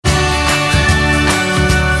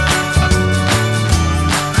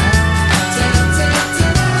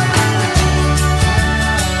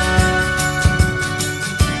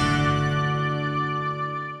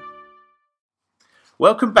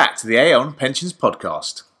Welcome back to the Aon Pensions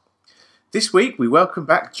Podcast. This week we welcome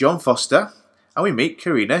back John Foster and we meet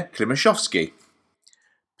Karina Klimaszewski.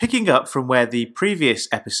 Picking up from where the previous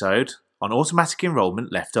episode on automatic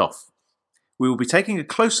enrolment left off, we will be taking a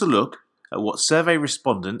closer look at what survey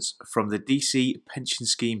respondents from the DC Pension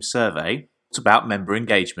Scheme survey talked about member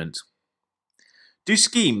engagement. Do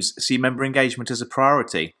schemes see member engagement as a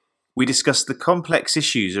priority? We discuss the complex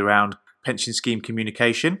issues around pension scheme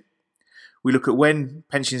communication. We look at when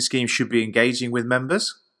pension schemes should be engaging with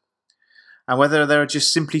members and whether there are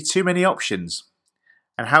just simply too many options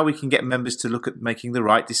and how we can get members to look at making the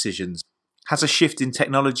right decisions. Has a shift in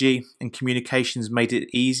technology and communications made it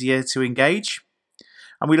easier to engage?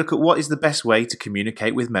 And we look at what is the best way to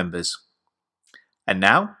communicate with members. And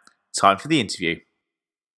now, time for the interview.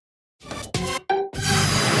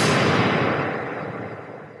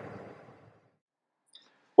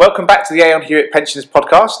 Welcome back to the Aon Hewitt Pensions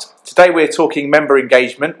Podcast. Today we're talking member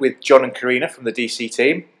engagement with John and Karina from the DC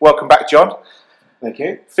team. Welcome back, John. Thank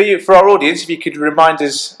you. For our audience, if you could remind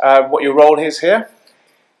us what your role is here.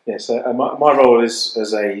 Yes, my role is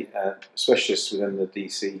as a specialist within the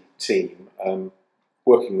DC team,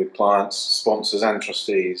 working with clients, sponsors and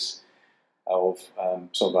trustees of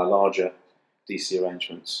some of our larger DC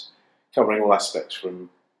arrangements, covering all aspects from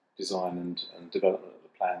design and development of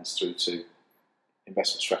the plans through to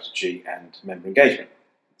investment strategy and member engagement.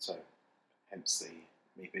 So, hence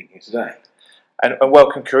me being here today. And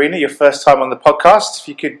welcome, Karina, your first time on the podcast. If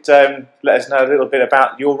you could let us know a little bit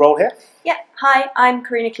about your role here. Yeah, hi, I'm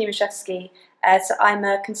Karina Klimaszewski. So I'm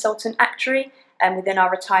a consultant actuary within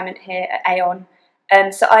our retirement here at Aon.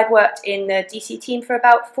 So I've worked in the DC team for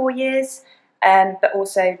about 4 years, but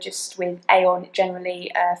also just with Aon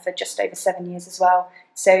generally for just over 7 years as well.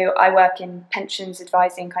 So I work in pensions,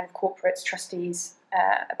 advising kind of corporates, trustees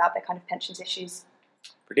about their kind of pensions issues.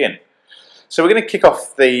 Brilliant. So we're going to kick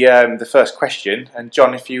off the first question, and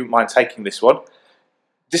John, if you mind taking this one.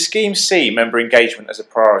 Do schemes see member engagement as a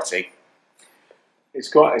priority? It's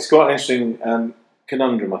quite an interesting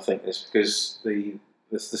conundrum, I think, this, because the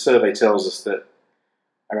survey tells us that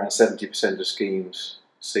around 70% of schemes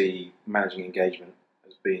see managing engagement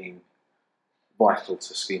as being vital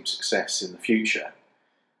to scheme success in the future.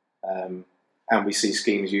 And we see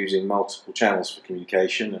schemes using multiple channels for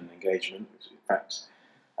communication and engagement. In fact,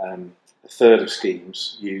 a third of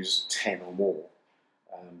schemes use 10 or more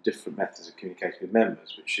different methods of communicating with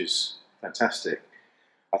members, which is fantastic.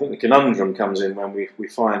 I think the conundrum comes in when we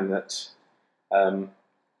find that over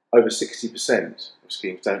 60% of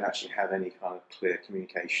schemes don't actually have any kind of clear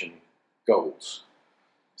communication goals.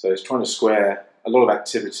 So it's trying to square a lot of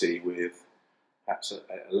activity with perhaps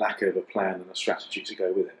a lack of a plan and a strategy to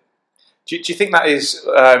go with it. Do you think that is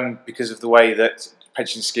because of the way that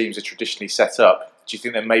pension schemes are traditionally set up? Do you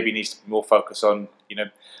think there maybe needs to be more focus on,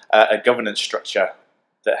 a governance structure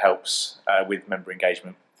that helps with member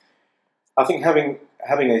engagement? I think having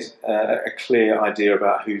a clear idea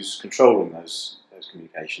about who's controlling those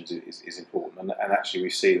communications is important, and actually we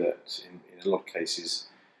see that in a lot of cases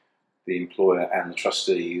the employer and the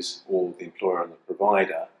trustees, or the employer and the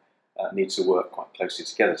provider, need to work quite closely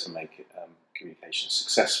together to make it communication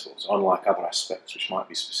successful. So unlike other aspects which might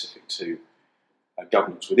be specific to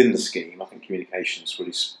governance within the scheme, I think communications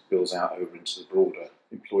really spills out over into the broader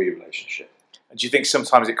employee relationship. And do you think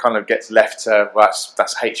sometimes it kind of gets left to,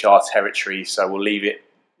 that's HR territory, so we'll leave it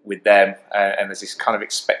with them, and there's this kind of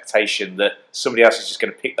expectation that somebody else is just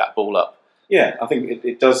going to pick that ball up? Yeah, I think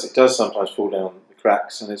it does sometimes fall down the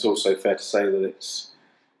cracks, and it's also fair to say that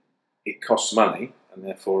it costs money, and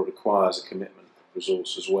therefore requires a commitment of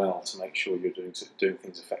resource as well to make sure you're doing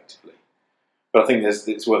things effectively. But I think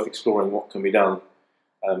it's worth exploring what can be done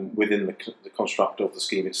within the construct of the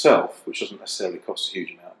scheme itself, which doesn't necessarily cost a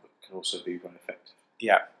huge amount, but can also be very effective.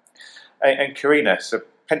 Yeah. And Karina, so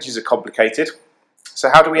pensions are complicated. So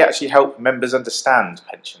how do we actually help members understand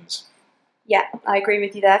pensions? Yeah, I agree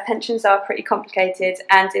with you there. Pensions are pretty complicated,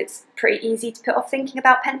 and it's pretty easy to put off thinking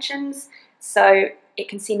about pensions. So it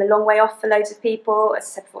can seem a long way off for loads of people. As I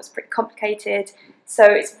said before, it's pretty complicated. So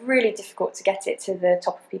it's really difficult to get it to the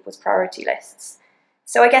top of people's priority lists.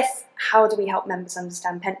 So I guess, how do we help members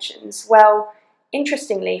understand pensions? Well,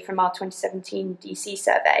 interestingly, from our 2017 DC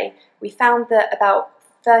survey, we found that about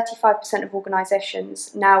 35% of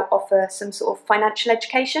organisations now offer some sort of financial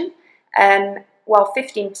education, while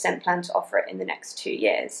 15% plan to offer it in the next 2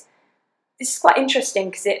 years. This is quite interesting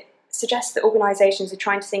because it suggests that organisations are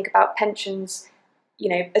trying to think about pensions,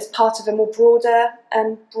 as part of a more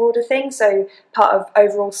broader thing, so part of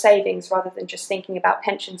overall savings rather than just thinking about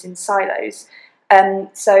pensions in silos.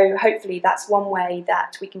 So hopefully that's one way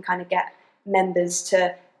that we can kind of get members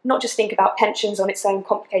to not just think about pensions on its own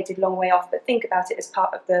complicated long way off, but think about it as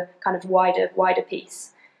part of the kind of wider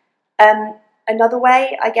piece. Another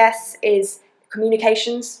way, I guess, is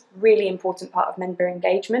communications, really important part of member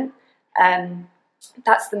engagement.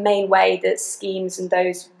 That's the main way that schemes and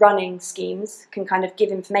those running schemes can kind of give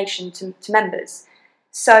information to members.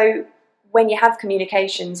 So when you have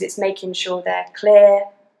communications, it's making sure they're clear,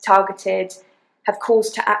 targeted, have calls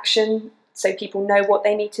to action so people know what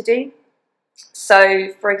they need to do.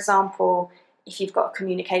 So, for example, if you've got a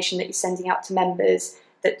communication that you're sending out to members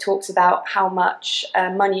that talks about how much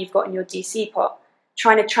money you've got in your DC pot,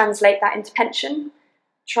 trying to translate that into pension,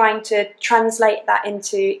 trying to translate that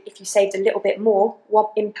into, if you saved a little bit more,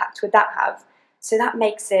 what impact would that have? So that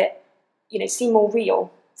makes it, seem more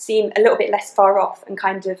real, seem a little bit less far off, and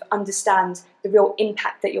kind of understand the real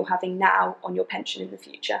impact that you're having now on your pension in the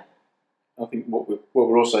future. I think what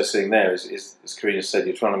we're also seeing there is, as Karina said,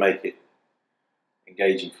 you're trying to make it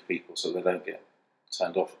engaging for people so they don't get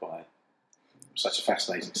turned off by such a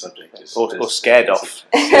fascinating subject. Or scared off.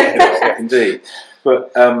 Indeed.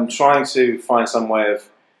 But trying to find some way of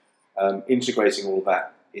integrating all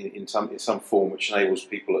that in some form which enables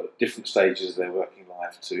people at different stages of their working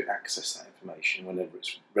life to access that information whenever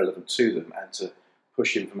it's relevant to them, and to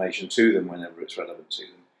push information to them whenever it's relevant to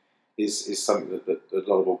them, is something that a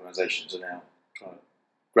lot of organisations are now trying to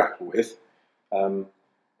grapple with.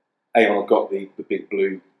 Aon have got the Big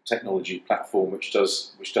Blue technology platform, which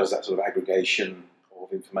does that sort of aggregation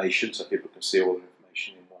of information, so people can see all the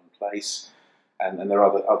information in one place, and there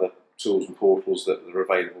are other tools and portals that are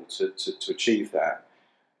available to achieve that.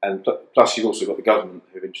 And plus, you've also got the government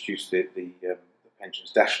who've introduced the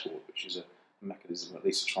pensions dashboard, which is a mechanism at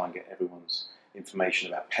least to try and get everyone's information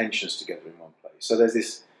about pensions together in one place. So there's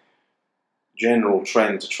this general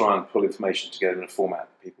trend to try and pull information together in a format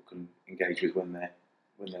that people can engage with when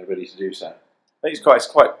they're ready to do so. I think it's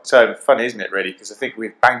quite funny, isn't it, really? Because I think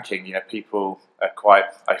with banking, people are quite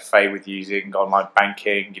au fait with using online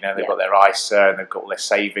banking. They've got their ISA and they've got all their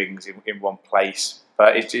savings in one place.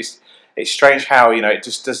 But it's strange how it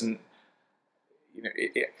just doesn't.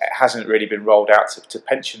 It hasn't really been rolled out to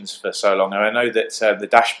pensions for so long. And I know that the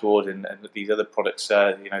dashboard and these other products,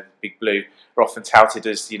 Big Blue, are often touted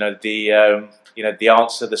as the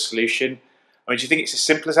answer, the solution. I mean, do you think it's as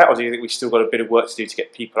simple as that, or do you think we've still got a bit of work to do to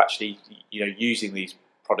get people actually, using these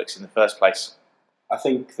products in the first place? I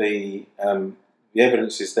think the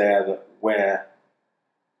evidence is there that where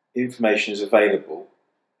information is available,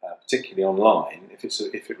 particularly online, if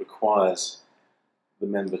it requires the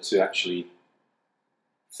member to actually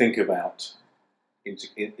think about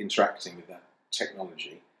interacting with that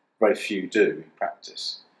technology, very few do in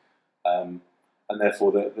practice, and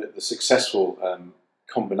therefore the successful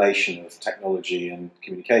combination of technology and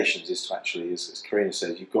communications is to actually, as Karina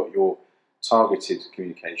says, you've got your targeted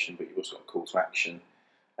communication, but you've also got a call to action,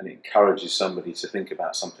 and it encourages somebody to think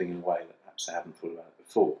about something in a way that perhaps they haven't thought about it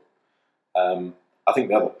before. I think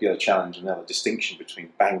the other challenge and the other distinction between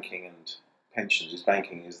banking and pensions is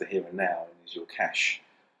banking is the here and now, and is your cash.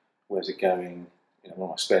 Where's it going? What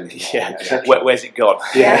am I spending? Yeah. Where's it gone?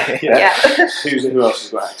 Yeah. Who else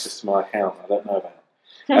has got access to my account? I don't know about.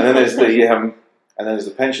 And then there's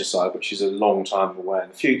the pension side, which is a long time away in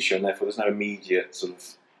the future, and therefore there's no immediate sort of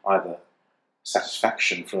either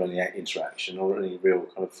satisfaction from any interaction or any real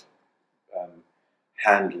kind of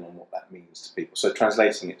handle on what that means to people. So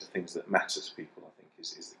translating it to things that matter to people, I think,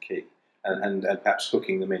 is the key, and perhaps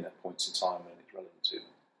hooking them in at points in time when it's relevant to them.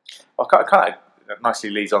 Well, kind of nicely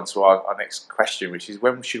leads on to our next question, which is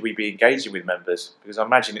when should we be engaging with members? Because I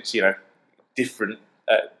imagine it's different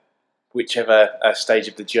at whichever stage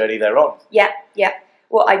of the journey they're on. Yeah.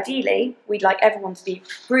 Well, ideally, we'd like everyone to be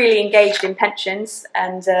really engaged in pensions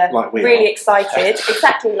and like really excited,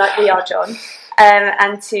 exactly like we are, John,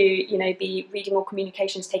 and to be reading all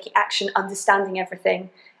communications, taking action, understanding everything.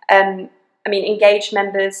 Engaged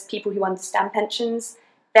members, people who understand pensions,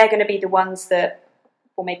 they're going to be the ones that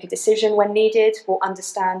will make a decision when needed, will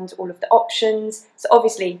understand all of the options. So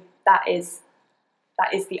obviously, that is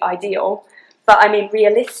the ideal. But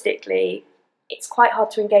realistically, it's quite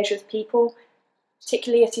hard to engage with people,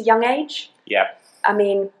 particularly at a young age. Yeah.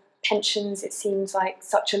 Pensions, it seems like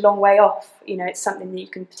such a long way off. It's something that you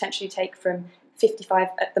can potentially take from 55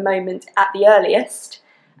 at the moment at the earliest.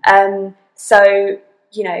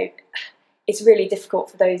 It's really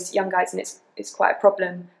difficult for those young guys, and it's quite a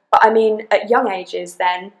problem. But at young ages,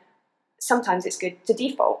 then sometimes it's good to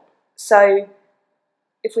default. So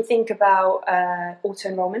if we think about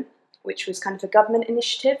auto-enrollment, which was kind of a government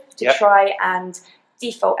initiative to try and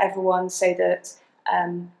default everyone so that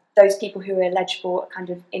those people who are eligible are kind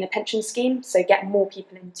of in a pension scheme, so get more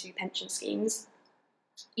people into pension schemes.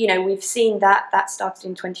 we've seen that started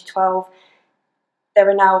in 2012. There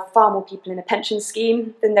are now far more people in a pension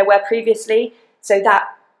scheme than there were previously. So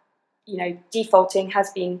that, defaulting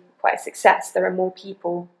has been quite a success. There are more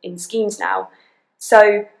people in schemes now.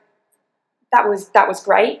 So that was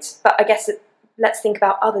great. But I guess let's think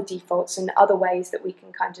about other defaults and other ways that we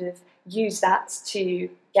can kind of use that to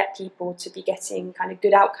get people to be getting kind of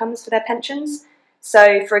good outcomes for their pensions.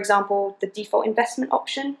 So, for example, the default investment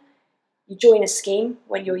option. You join a scheme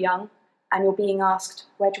when you're young and you're being asked,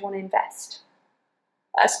 where do you want to invest?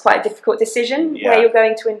 That's quite a difficult decision, where you're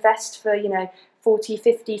going to invest for, 40,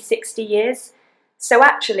 50, 60 years. So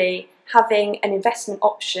actually having an investment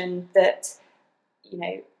option that,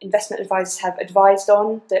 investment advisors have advised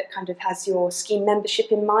on, that kind of has your scheme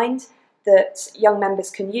membership in mind, that young members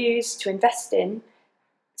can use to invest in,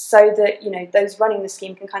 so that, those running the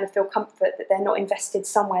scheme can kind of feel comfort that they're not invested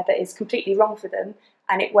somewhere that is completely wrong for them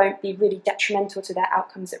and it won't be really detrimental to their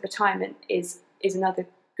outcomes at retirement is another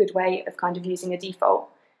good way of kind of using a default.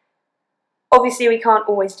 Obviously, we can't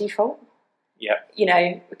always default. Yeah.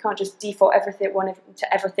 We can't just default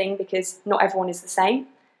to everything because not everyone is the same.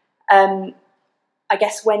 I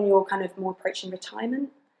guess when you're kind of more approaching retirement,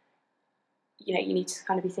 you need to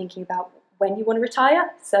kind of be thinking about when you want to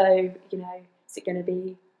retire. So, is it going to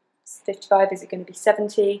be 55? Is it going to be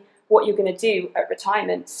 70? What you're going to do at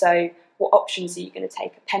retirement. So what options are you going to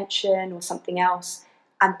take, a pension or something else?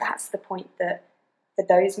 And that's the point that for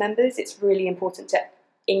those members, it's really important to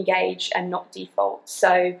engage and not default.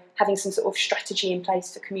 So having some sort of strategy in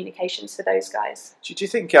place for communications for those guys. Do you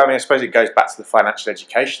think, I suppose it goes back to the financial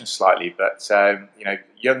education slightly, but,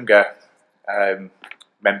 younger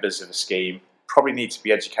members of a scheme probably need to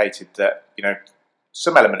be educated that,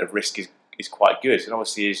 some element of risk is quite good. And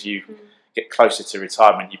obviously as you get closer to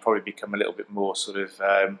retirement, you probably become a little bit more sort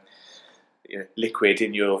of liquid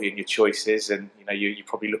in your choices, and you're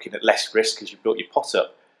probably looking at less risk because you've built your pot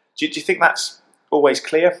up. Do you think that's always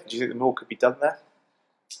clear? Do you think more could be done there?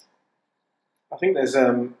 I think there's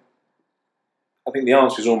I think the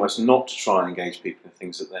answer is almost not to try and engage people in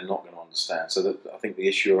things that they're not going to understand. So that I think the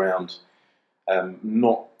issue around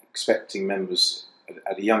not expecting members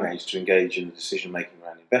at a young age to engage in the decision making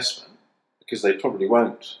around investment, because they probably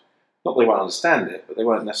won't. Not that they won't understand it, but they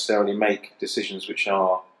won't necessarily make decisions which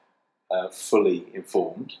are fully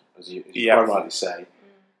informed, as you quite rightly say.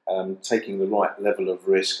 Taking the right level of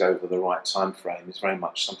risk over the right time frame is very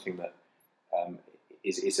much something that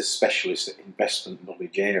is a specialist investment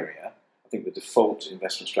knowledge area. I think the default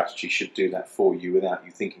investment strategy should do that for you without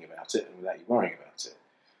you thinking about it and without you worrying about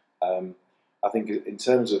it. I think in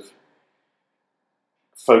terms of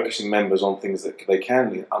focusing members on things that they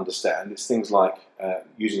can understand, it's things like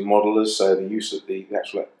using modelers, so the use of the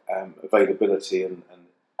actual availability and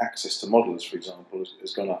access to modelers, for example,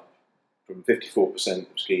 has gone up from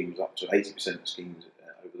 54% of schemes up to 80% of schemes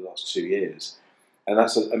over the last 2 years. And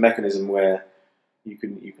that's a mechanism where you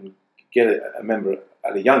can get a member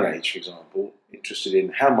at a young age, for example, interested in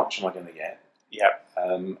how much am I going to get. Yeah.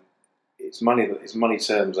 It's money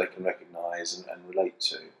terms they can recognise and relate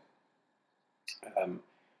to.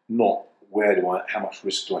 Not how much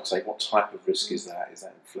risk do I take? What type of risk is that? Is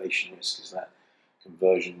that inflation risk? Is that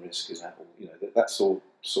conversion risk? Is that that's all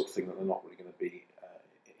sort of thing that they're not really going to be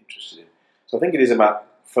interested in. So I think it is about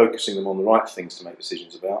focusing them on the right things to make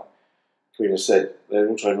decisions about. Karina said they're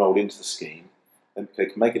also enrolled into the scheme, and they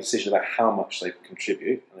can make a decision about how much they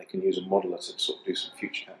contribute, and they can use a modeler to sort of do some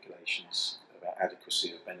future calculations about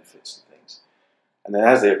adequacy of benefits and things. And then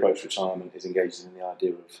as they approach retirement, is engaged in the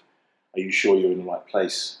idea of, are you sure you're in the right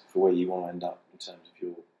place for where you want to end up in terms of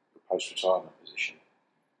your post-retirement position?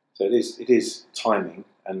 So it is timing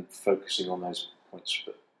and focusing on those points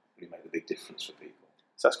that really make the big difference for people.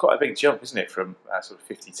 So that's quite a big jump, isn't it, from sort of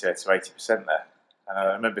 50 to 80% there? And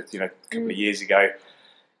I remember, a couple of years ago,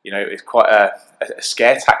 it's quite a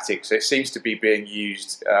scare tactic. So it seems to be being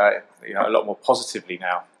used, a lot more positively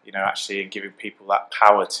now. Actually, and giving people that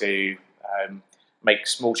power to make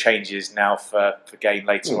small changes now for gain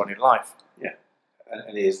later on in life. Yeah,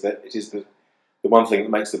 and it is the one thing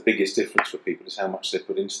that makes the biggest difference for people is how much they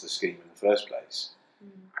put into the scheme in the first place,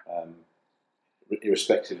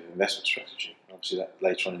 irrespective of investment strategy. Obviously, that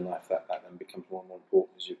later on in life, that then becomes more and more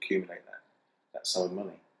important as you accumulate that sum of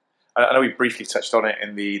money. I know we briefly touched on it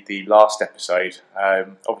in the last episode.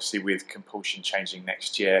 Obviously, with compulsion changing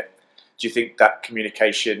next year, do you think that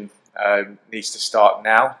communication needs to start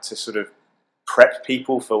now to sort of prep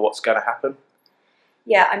people for what's going to happen?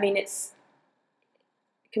 Yeah, it's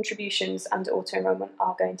contributions under auto-enrolment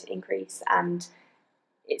are going to increase, and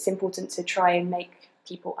it's important to try and make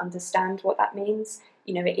people understand what that means.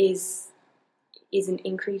 is an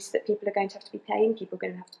increase that people are going to have to be paying. People are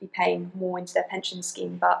going to have to be paying more into their pension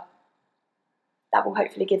scheme, but that will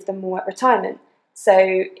hopefully give them more at retirement. So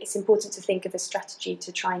it's important to think of a strategy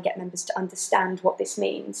to try and get members to understand what this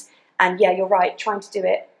means. And yeah, you're right, trying to do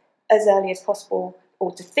it as early as possible,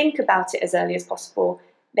 or to think about it as early as possible,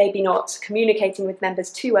 maybe not communicating with members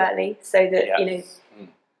too early so that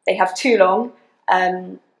they have too long.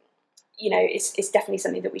 It's definitely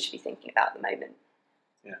something that we should be thinking about at the moment.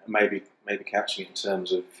 Yeah, maybe catching it in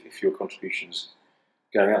terms of if your contributions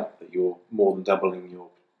going up, that you're more than doubling your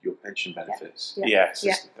pension benefits.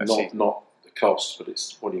 Not the cost, but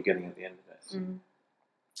it's what you're getting at the end of it. Mm.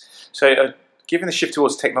 So, given the shift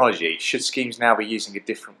towards technology, should schemes now be using a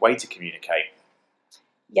different way to communicate?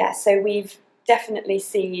 Yeah, so we've definitely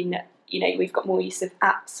seen, we've got more use of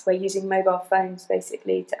apps. We're using mobile phones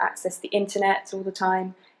basically to access the internet all the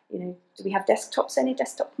time. Do we have any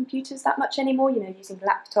desktop computers that much anymore? Using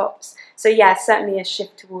laptops. So yeah, certainly a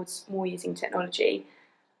shift towards more using technology.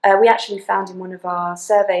 We actually found in one of our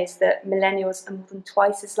surveys that millennials are more than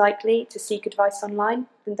twice as likely to seek advice online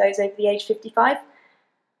than those over the age 55.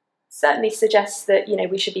 Certainly suggests that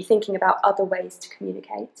we should be thinking about other ways to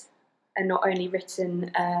communicate and not only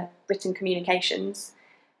written communications.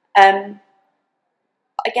 I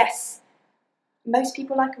guess most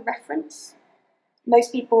people like a reference.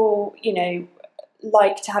 Most people,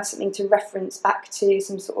 like to have something to reference back to,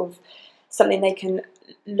 something they can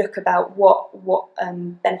look about what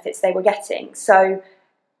benefits they were getting. So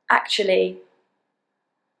actually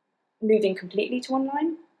moving completely to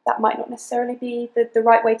online, that might not necessarily be the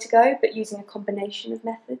right way to go, but using a combination of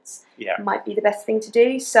methods might be the best thing to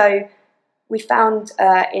do. So we found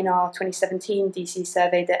in our 2017 DC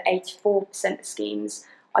survey that 84% of schemes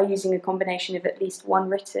are using a combination of at least one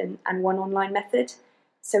written and one online method.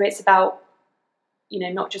 So it's about,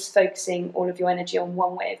 not just focusing all of your energy on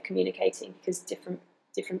one way of communicating, because different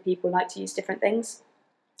people like to use different things.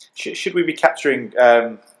 Should we be capturing,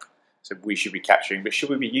 but should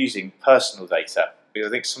we be using personal data? Because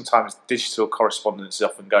I think sometimes digital correspondence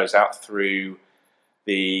often goes out through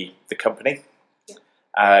the company.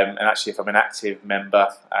 And actually, if I'm an active member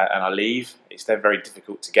and I leave, it's then very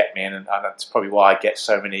difficult to get me in, and that's probably why I get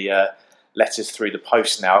so many letters through the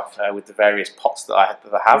post now with the various pots that I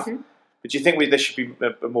have. Mm-hmm. But do you think there should be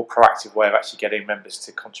a more proactive way of actually getting members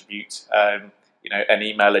to contribute, an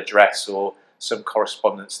email address or some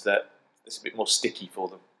correspondence that's a bit more sticky for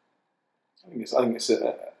them? I think it's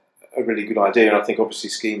a really good idea, and I think obviously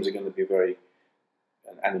schemes are going to be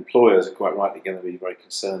and employers are quite rightly going to be very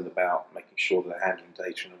concerned about making sure they're handling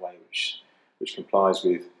data in a way which complies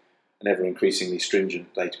with an ever increasingly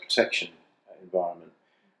stringent data protection environment.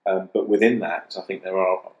 But within that, I think there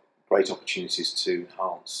are great opportunities to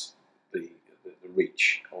enhance the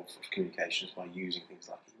reach of communications by using things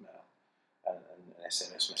like email and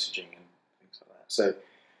SMS messaging and things like that. So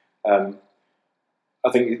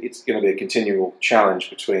I think it's going to be a continual challenge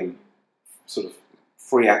between sort of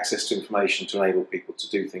free access to information to enable people to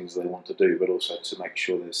do things they want to do, but also to make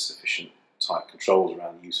sure there's sufficient tight controls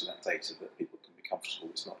around the use of that data that people can be comfortable.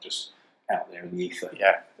 It's not just out there in the ether.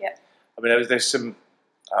 Yeah. I mean, there's some.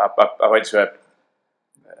 I went to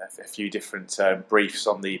a few different briefs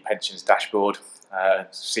on the pensions dashboard.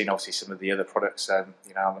 Seen obviously some of the other products, on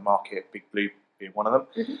the market. Big Blue being one of them.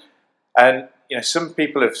 Mm-hmm. And some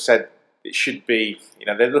people have said it should be.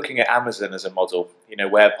 They're looking at Amazon as a model.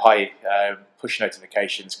 Whereby push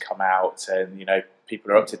notifications come out, and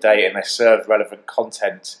people are up to date and they're served relevant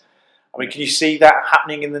content. I mean, can you see that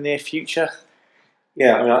happening in the near future?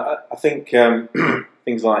 Yeah, I mean, I think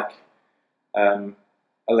things like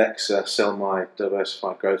Alexa, sell my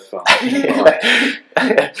diversified growth fund,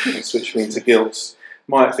 and switch me into gilts.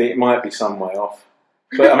 It might be some way off,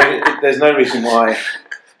 but I mean, there's no reason why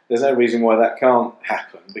that can't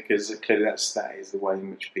happen, because clearly that is the way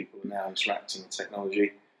in which people are now interacting with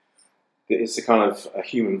technology. It's a kind of a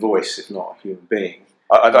human voice, if not a human being.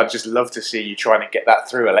 I'd just love to see you trying to get that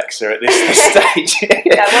through, Alexa, at this stage.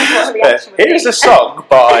 Here's a song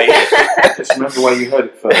by... Just remember where you heard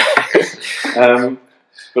it first.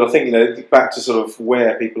 But I think, back to sort of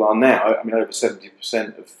where people are now, I mean, over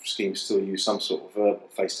 70% of schemes still use some sort of verbal,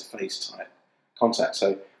 face-to-face type contact.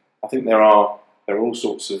 So I think there are all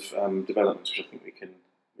sorts of developments which I think we can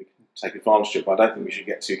take advantage of, but I don't think we should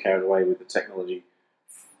get too carried away with the technology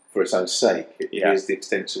for its own sake. It is the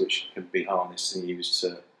extent to which it can be harnessed and used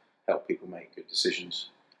to help people make good decisions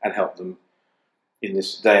and help them in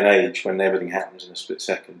this day and age when everything happens in a split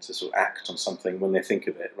second to sort of act on something when they think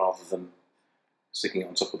of it, rather than sticking it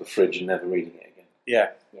on top of the fridge and never reading it again. Yeah.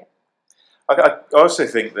 I also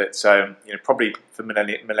think that probably for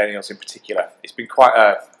millennials in particular, it's been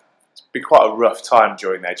quite been quite a rough time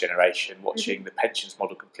during their generation, watching the pensions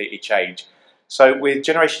model completely change. So with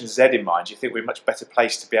Generation Z in mind, do you think we're much better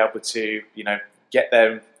placed to be able to, get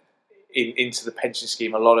them into the pension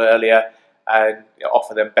scheme a lot earlier and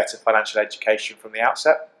offer them better financial education from the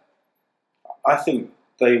outset? I think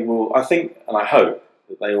they will. I think, and I hope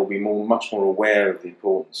that they will be much more aware of the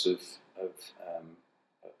importance of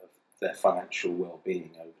their financial well-being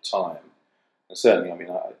over time. And certainly,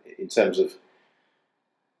 in terms of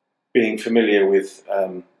being familiar with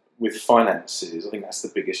finances, I think that's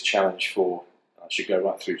the biggest challenge for. I should go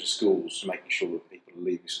right through to schools, making sure that people are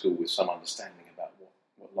leaving school with some understanding about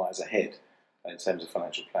what lies ahead in terms of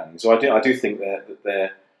financial planning. So I do think that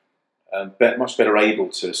they're much better able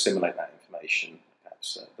to assimilate that information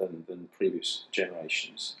perhaps than previous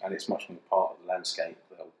generations, and it's much more part of the landscape.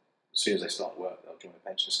 As soon as they start work, they'll join a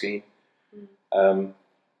pension scheme.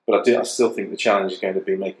 But I still think the challenge is going to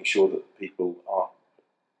be making sure that people are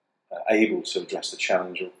able to address the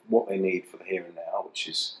challenge of what they need for the here and now, which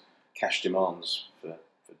is cash demands for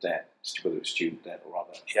debt, whether it's student debt or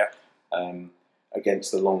other,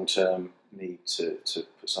 against the long-term need to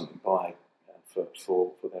put something by for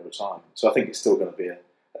their retirement. So I think it's still going to be a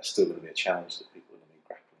challenge that people are going to be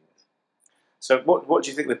grappling with. So what do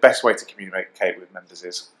you think the best way to communicate with members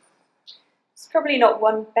is? It's probably not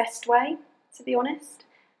one best way, to be honest.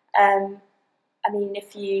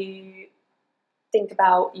 If you think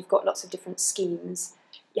about, you've got lots of different schemes,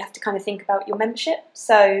 you have to kind of think about your membership.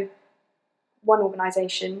 So one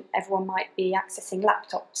organisation, everyone might be accessing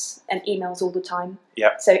laptops and emails all the time.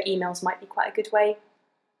 Yep. So emails might be quite a good way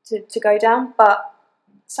to go down, but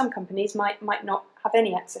some companies might not have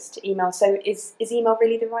any access to email. So is email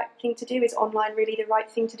really the right thing to do? Is online really the right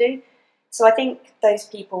thing to do? So I think those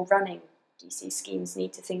people running DC schemes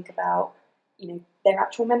need to think about, their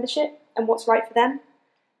actual membership and what's right for them.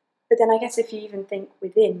 But then I guess if you even think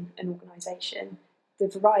within an organisation, the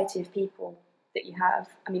variety of people that you have,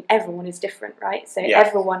 everyone is different, right? So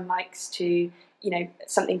everyone likes to,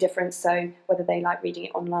 something different. So whether they like reading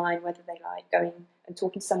it online, whether they like going and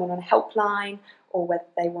talking to someone on a helpline, or whether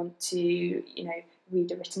they want to,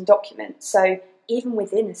 read a written document. So even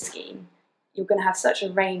within a scheme, you're going to have such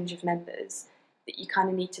a range of members that you kind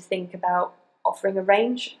of need to think about offering a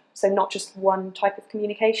range. So not just one type of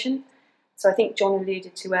communication. So I think John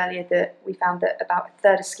alluded to earlier that we found that about a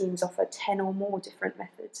third of schemes offer 10 or more different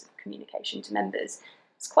methods of communication to members.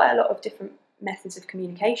 It's quite a lot of different methods of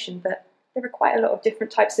communication, but there are quite a lot of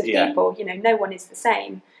different types of people. No one is the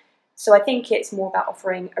same. So I think it's more about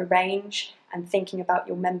offering a range and thinking about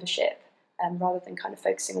your membership rather than kind of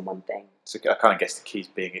focusing on one thing. So I kind of guess the key is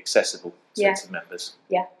being accessible to members.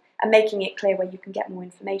 Yeah. And making it clear where you can get more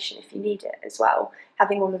information if you need it as well.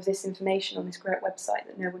 Having all of this information on this great website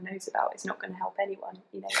that no one knows about is not going to help anyone,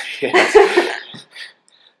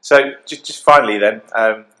 So just finally then,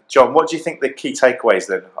 John, what do you think the key takeaways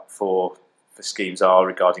then for schemes are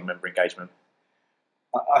regarding member engagement?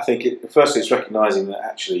 I think firstly it's recognising that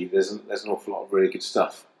actually there's an awful lot of really good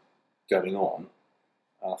stuff going on.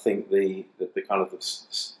 I think the kind of the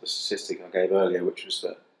statistic I gave earlier, which was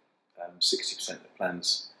that 60% of the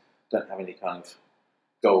plans don't have any kind of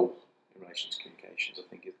goal in relation to communications. I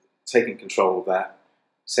think taking control of that,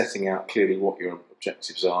 setting out clearly what your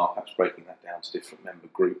objectives are, perhaps breaking that down to different member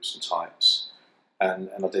groups and types, and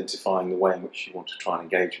identifying the way in which you want to try and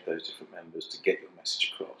engage with those different members to get your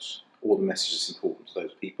message across, or the message that's important to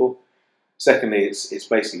those people. Secondly, it's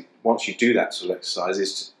basically, once you do that sort of exercise,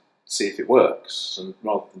 is to see if it works, and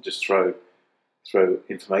rather than just throw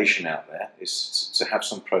information out there, is to have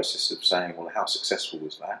some process of saying, well, how successful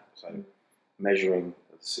was that? So measuring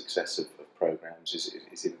the success of programs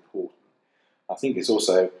is important. I think it's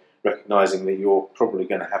also recognising that you're probably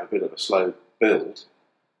going to have a bit of a slow build,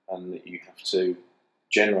 and that you have to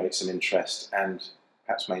generate some interest and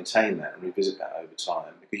perhaps maintain that and revisit that over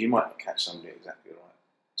time, because you might not catch somebody at exactly the right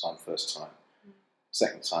time first time.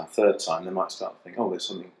 Second time, third time, they might start to think, oh, there's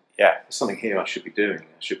something here I should be doing.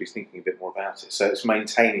 I should be thinking a bit more about it. So it's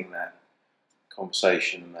maintaining that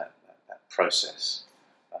conversation and that process,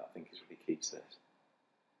 I think, is really key to this.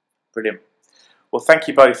 Brilliant. Well, thank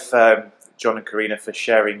you both, John and Karina, for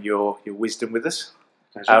sharing your wisdom with us.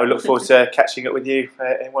 We look forward to catching up with you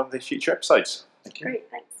in one of the future episodes. Thank you. Great,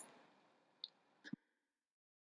 thanks.